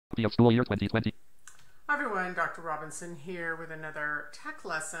Of school year 2020. Hi everyone, Dr. Robinson here with another tech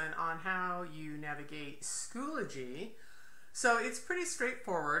lesson on how you navigate Schoology. So it's pretty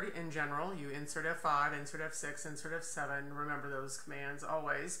straightforward in general. You insert F5, insert F6, insert F7. Remember those commands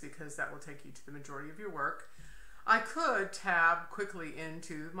always because that will take you to the majority of your work. I could tab quickly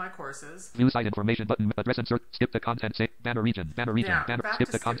into my courses. View site information button, address insert, skip the content, save, banner region, Now, banner, back skip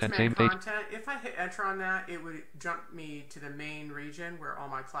to the content, same page. content. If I hit enter on that, it would jump me to the main region where all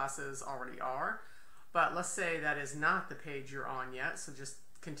my classes already are. But let's say that is not the page you're on yet, so just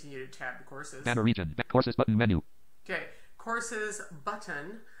continue to tab the courses. Banner region, courses button menu. Okay, courses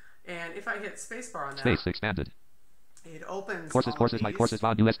button, and if I hit spacebar on that, Space expanded. it opens Courses, all courses, of my these, courses,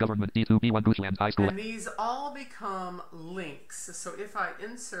 VOD, U.S. Government, D2B1, Bushland High School. and these all become links. So if I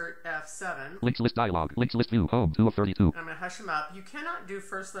insert F7, Links list dialog, links list view, home, 2 of 32. I'm going to hush them up. You cannot do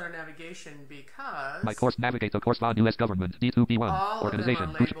first letter navigation because My course, navigate the course, VOD, U.S. Government, D2B1, all organization.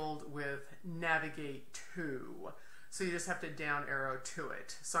 of them are labeled with navigate to. So you just have to down arrow to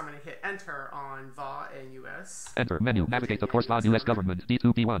it. So I'm going to hit enter on VA and US. Enter, menu, navigate the course, VOD, U.S. Government,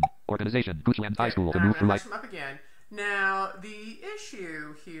 D2B1, organization, Bushland High School, to And I'm move going through to hush them up again. Now, the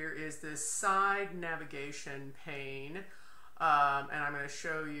issue here is this side navigation pane, and I'm going to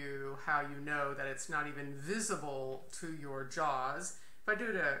show you how you know that it's not even visible to your JAWS. If I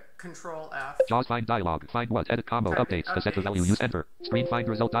do to Control F, JAWS find dialog, find what, edit combo, updates, to set the value, use enter, screen find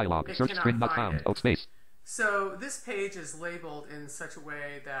result dialog, It search cannot string not find found, it. oak space. so this page is labeled in such a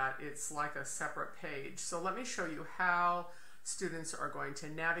way that it's like a separate page. So let me show you how students are going to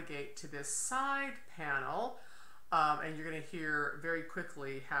navigate to this side panel. And you're going to hear very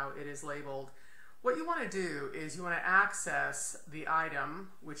quickly how it is labeled. What you want to do is you want to access the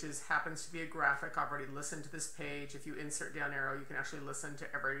item, which happens to be a graphic. I've already listened to this page. If you insert down arrow, you can actually listen to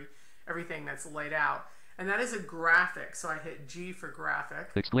everything that's laid out. And that is a graphic, so I hit G for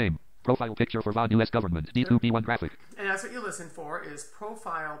graphic. Exclaim. Profile picture for VOD, U.S. Government, D2B1 graphic. And that's what you listen for is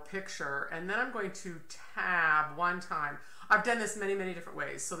profile picture. And then I'm going to tab one time. I've done this many, many different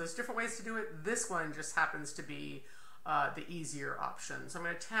ways. So there's different ways to do it. This one just happens to be the easier option. So I'm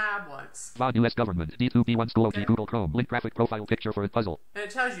going to tab once. VOD, U.S. Government, D2B1 Schoology, Okay. Google Chrome, link graphic profile picture for a puzzle. And it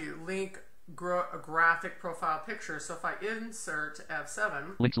tells you link a graphic profile picture. So if I insert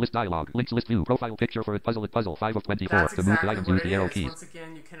F7, Links list dialog, links list view, profile picture for a puzzle, 5 of 24. that's To move the exactly items, what use it the arrow is. keys. Once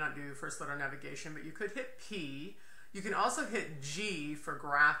again, you cannot do first letter navigation, but you could hit P. You can also hit G for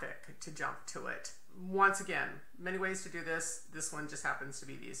graphic to jump to it. Once again, many ways to do this. This one just happens to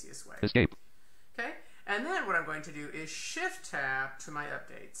be the easiest way. Escape. Okay, and then what I'm going to do is Shift Tab to my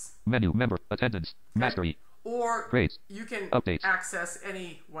updates. Menu, member, attendance, mastery, Or grades, you can updates. access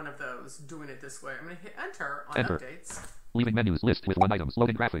any one of those doing it this way. I'm going to hit Enter on Enter. updates. leaving menus, list with 1 items,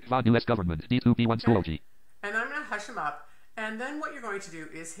 loading graphic, VOD, U.S. Government, D2B1 Schoology. And then I'm going to hush them up. And then what you're going to do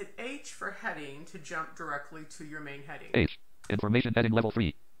is hit H for heading to jump directly to your main heading. H. Information heading level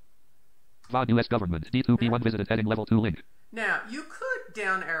 3. VOD, U.S. Government, D2B1 visited heading level 2 link. Now, you could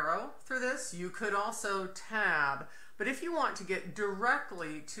down arrow through this. You could also tab. But if you want to get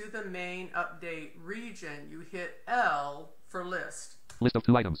directly to the main update region, you hit L for list. List of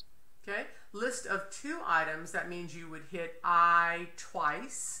 2 items. Okay? List of 2 items. That means you would hit I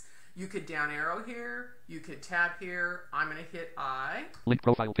twice. You could down arrow here. You could tab here. I'm going to hit I. Link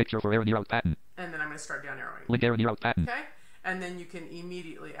profile picture for error near out pattern. And then I'm going to start down arrowing. Link error near out pattern. Okay? And then you can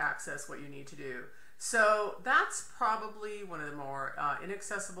immediately access what you need to do. So that's probably one of the more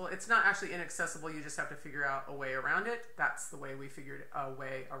inaccessible. It's not actually inaccessible. You just have to figure out a way around it. That's the way we figured a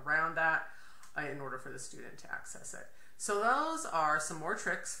way around that in order for the student to access it. So those are some more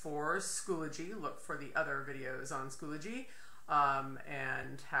tricks for Schoology. Look for the other videos on Schoology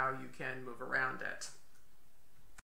and how you can move around it.